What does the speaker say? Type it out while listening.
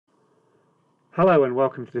Hello and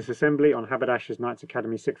welcome to this assembly on Haberdashers Knights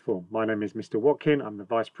Academy Sixth Form. My name is Mr. Watkin. I'm the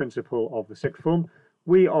Vice Principal of the Sixth Form.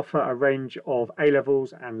 We offer a range of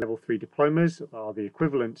A-levels and Level 3 diplomas that are the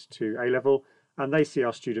equivalent to A-level, and they see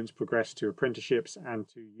our students progress to apprenticeships and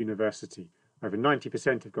to university. Over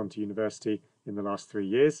 90% have gone to university in the last 3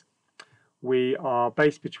 years. We are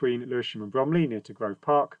based between Lewisham and Bromley, near to Grove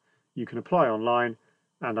Park. You can apply online,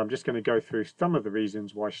 and I'm just going to go through some of the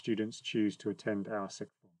reasons why students choose to attend our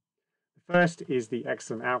Sixth Form. The first is the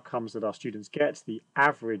excellent outcomes that our students get. The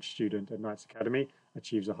average student at Knights Academy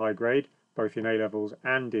achieves a high grade, both in A-levels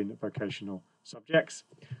and in vocational subjects.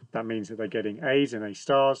 That means that they're getting A's and A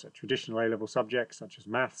stars at traditional A-level subjects such as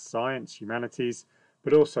maths, science, humanities,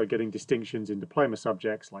 but also getting distinctions in diploma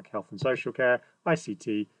subjects like health and social care,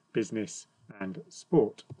 ICT, business and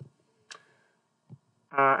sport.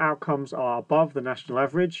 Our outcomes are above the national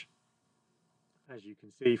average, as you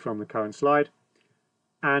can see from the current slide,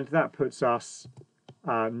 and that puts us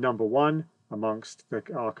number one amongst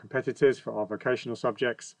our competitors for our vocational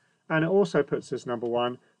subjects, and it also puts us number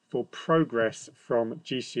one for progress from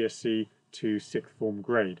GCSE to sixth form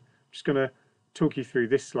grade. I'm just going to talk you through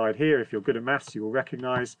this slide here. If you're good at maths, you will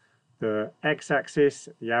recognise the x-axis,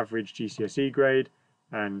 the average GCSE grade,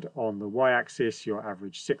 and on the y-axis, your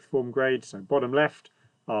average sixth form grade. So bottom left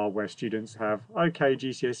are where students have okay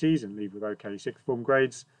GCSEs and leave with okay sixth form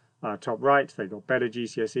grades. Top right, they've got better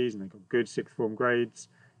GCSEs and they've got good sixth form grades.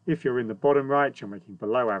 If you're in the bottom right, you're making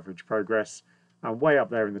below average progress. And way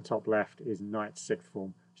up there in the top left is Knights sixth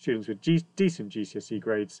form. Students with decent GCSE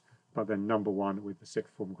grades, but then number one with the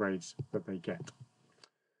sixth form grades that they get.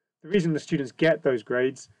 The reason the students get those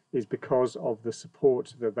grades is because of the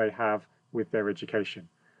support that they have with their education.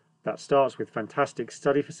 That starts with fantastic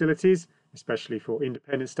study facilities, especially for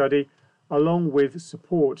independent study, along with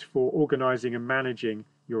support for organising and managing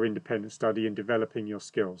your independent study and developing your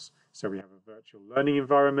skills. So we have a virtual learning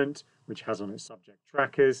environment which has on its subject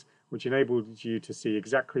trackers, which enables you to see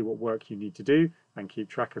exactly what work you need to do and keep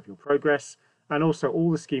track of your progress. And also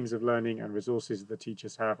all the schemes of learning and resources that the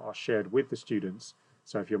teachers have are shared with the students.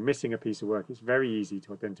 So if you're missing a piece of work, it's very easy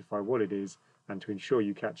to identify what it is and to ensure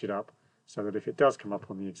you catch it up so that if it does come up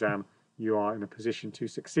on the exam, you are in a position to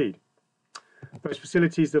succeed. Those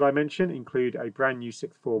facilities that I mentioned include a brand new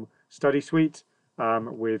sixth form study suite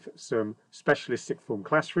with some specialist sixth form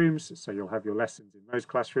classrooms. So you'll have your lessons in those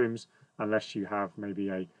classrooms, unless you have maybe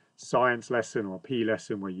a science lesson or a PE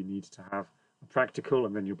lesson where you need to have a practical,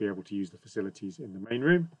 and then you'll be able to use the facilities in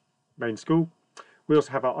the main school. We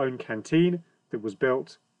also have our own canteen that was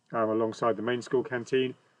built alongside the main school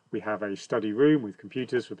canteen. We have a study room with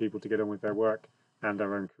computers for people to get on with their work and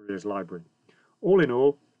our own careers library. All in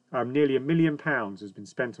all, nearly £1 million has been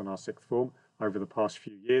spent on our sixth form over the past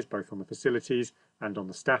few years, both on the facilities and on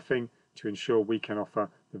the staffing, to ensure we can offer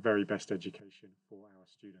the very best education for our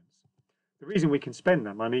students. The reason we can spend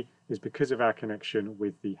that money is because of our connection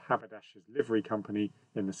with the Haberdashers Livery Company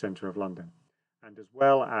in the centre of London. And as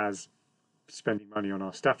well as spending money on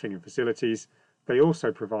our staffing and facilities, they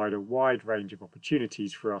also provide a wide range of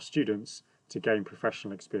opportunities for our students to gain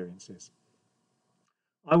professional experiences.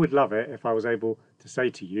 I would love it if I was able to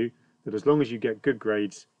say to you that as long as you get good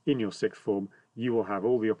grades in your sixth form, you will have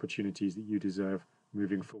all the opportunities that you deserve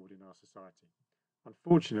moving forward in our society.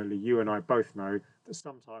 Unfortunately, you and I both know that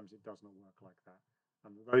sometimes it does not work like that,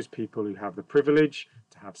 and that those people who have the privilege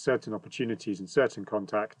to have certain opportunities and certain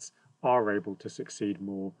contacts are able to succeed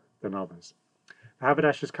more than others. The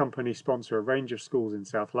Haberdashers Company sponsor a range of schools in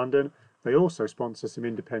South London. They also sponsor some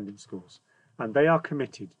independent schools, and they are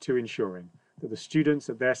committed to ensuring that the students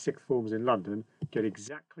at their sixth forms in London get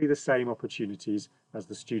exactly the same opportunities as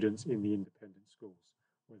the students in the independent schools,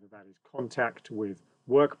 whether that is contact with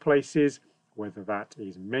workplaces, whether that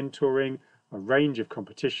is mentoring, a range of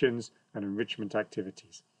competitions and enrichment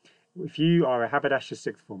activities. If you are a Haberdashers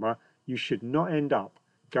sixth former, you should not end up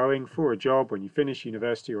going for a job when you finish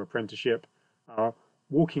university or apprenticeship,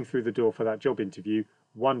 walking through the door for that job interview,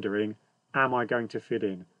 wondering, am I going to fit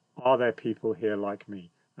in? Are there people here like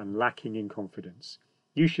me? And lacking in confidence.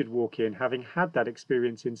 You should walk in having had that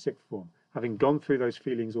experience in sixth form, having gone through those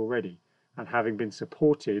feelings already, and having been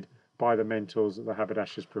supported by the mentors that the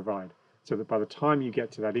Haberdashers provide, so that by the time you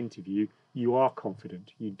get to that interview, you are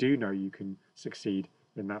confident. You do know you can succeed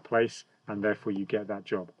in that place, and therefore you get that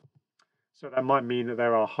job. So that might mean that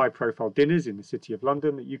there are high-profile dinners in the City of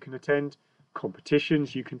London that you can attend,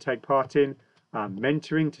 competitions you can take part in,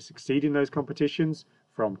 mentoring to succeed in those competitions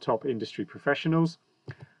from top industry professionals.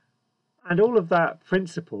 And all of that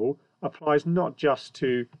principle applies not just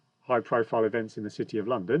to high-profile events in the City of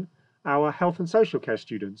London. Our health and social care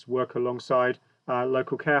students work alongside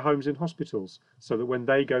local care homes and hospitals, so that when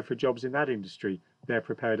they go for jobs in that industry, they're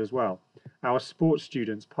prepared as well. Our sports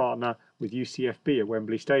students partner with UCFB at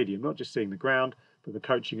Wembley Stadium, not just seeing the ground, but the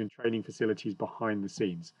coaching and training facilities behind the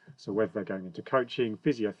scenes. So whether they're going into coaching,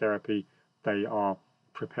 physiotherapy, they are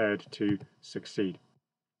prepared to succeed.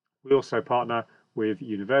 We also partner with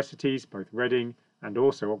universities, both Reading and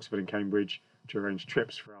also Oxford and Cambridge, to arrange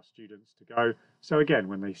trips for our students to go. So again,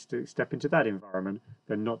 when they step into that environment,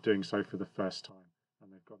 they're not doing so for the first time,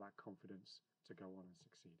 and they've got that confidence to go on and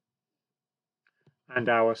succeed. And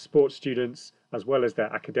our sports students, as well as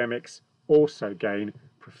their academics, also gain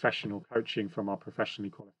professional coaching from our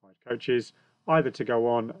professionally qualified coaches, either to go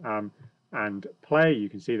on and play. You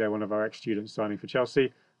can see they're one of our ex-students signing for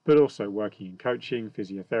Chelsea, but also working in coaching,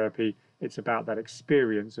 physiotherapy. It's about that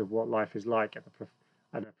experience of what life is like at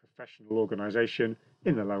a professional organisation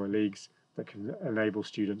in the lower leagues that can enable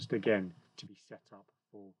students, again, to be set up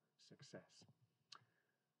for success.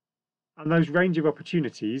 And those range of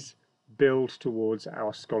opportunities build towards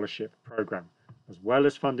our scholarship programme. As well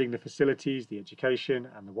as funding the facilities, the education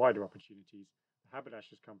and the wider opportunities, the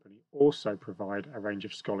Haberdashers' Company also provide a range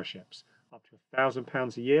of scholarships, up to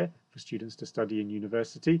 £1,000 a year for students to study in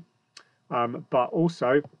university, but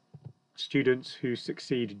also students who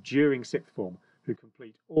succeed during sixth form, who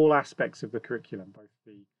complete all aspects of the curriculum, both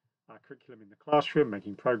the curriculum in the classroom,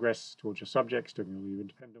 making progress towards your subjects, doing all your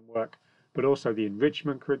independent work, but also the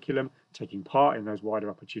enrichment curriculum, taking part in those wider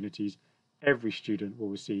opportunities. Every student will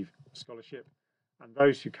receive a scholarship, and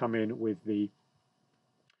those who come in with the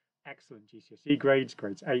excellent GCSE grades,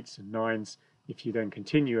 grades 8s and 9s, if you then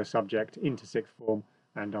continue a subject into sixth form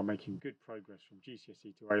and are making good progress from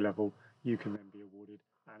GCSE to A-level, you can then be awarded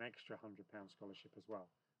an extra £100 scholarship as well,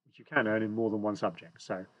 which you can earn in more than one subject.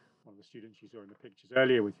 So one of the students you saw in the pictures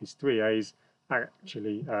earlier with his 3 A's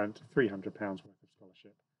actually earned £300 worth of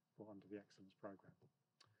scholarship under the Excellence Programme.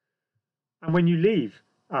 And when you leave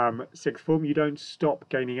sixth form, you don't stop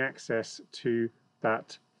gaining access to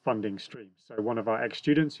that funding stream. So one of our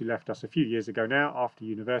ex-students who left us a few years ago now after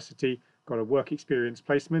university got a work experience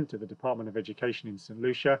placement at the Department of Education in St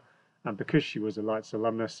Lucia, and because she was a Lights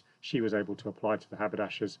alumnus, she was able to apply to the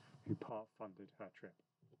Haberdashers, who part-funded her trip.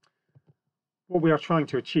 What we are trying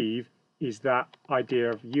to achieve is that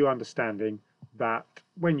idea of you understanding that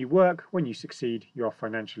when you work, when you succeed, you are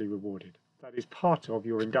financially rewarded. That is part of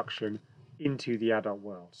your induction into the adult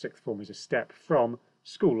world. Sixth form is a step from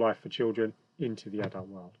school life for children into the adult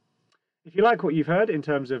world. If you like what you've heard in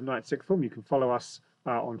terms of Knight Sixth Form, you can follow us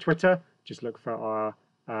on Twitter. Just look for our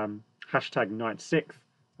hashtag Knight Sixth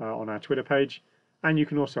on our Twitter page. And you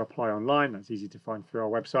can also apply online. That's easy to find through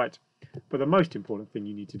our website. But the most important thing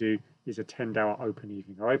you need to do is attend our open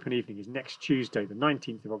evening. Our open evening is next Tuesday, the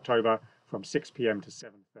 19th of October, from 6 p.m. to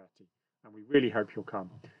 7:30. And we really hope you'll come.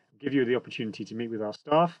 We'll give you the opportunity to meet with our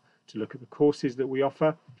staff, to look at the courses that we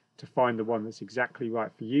offer, to find the one that's exactly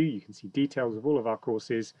right for you. You can see details of all of our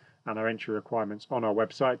courses and our entry requirements on our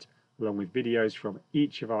website, along with videos from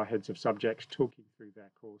each of our heads of subjects talking through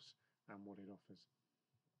their course and what it offers.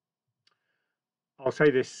 I'll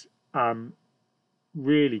say this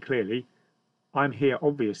really clearly. I'm here,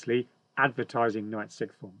 obviously, advertising Knight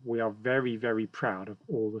Sixth Form. We are very, very proud of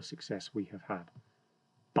all the success we have had.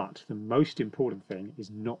 But the most important thing is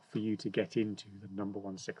not for you to get into the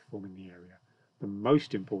 #1 sixth form in the area. The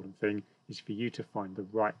most important thing is for you to find the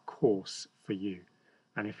right course for you.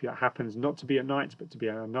 And if it happens not to be at Knight, but to be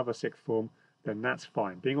at another sixth form, then that's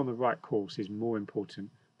fine. Being on the right course is more important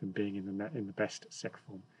than being in the best sixth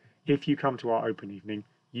form. If you come to our open evening,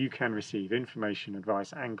 you can receive information,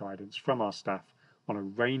 advice and guidance from our staff on a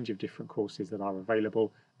range of different courses that are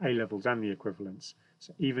available, A-levels and the equivalents.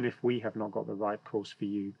 So even if we have not got the right course for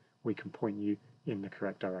you, we can point you in the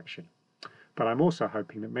correct direction. But I'm also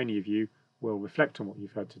hoping that many of you will reflect on what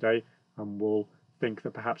you've heard today and will think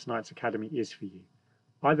that perhaps Knights Academy is for you.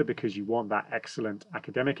 Either because you want that excellent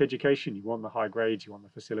academic education, you want the high grades, you want the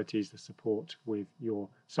facilities, the support with your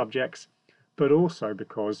subjects, but also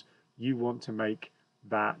because you want to make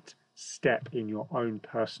that step in your own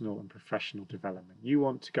personal and professional development. You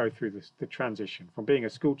want to go through the transition from being a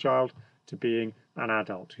school child to being an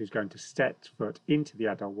adult who's going to step foot into the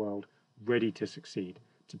adult world ready to succeed,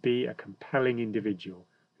 to be a compelling individual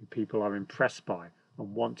who people are impressed by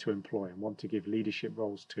and want to employ and want to give leadership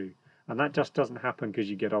roles to. And that just doesn't happen because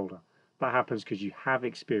you get older. That happens because you have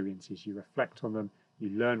experiences, you reflect on them, you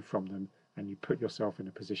learn from them, and you put yourself in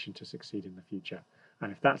a position to succeed in the future.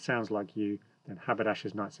 And if that sounds like you, then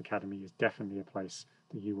Haberdashers Knights Academy is definitely a place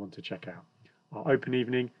that you want to check out. Our open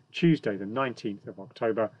evening, Tuesday the 19th of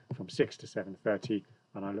October from 6 to 7:30,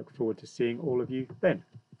 and I look forward to seeing all of you then.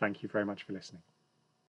 Thank you very much for listening.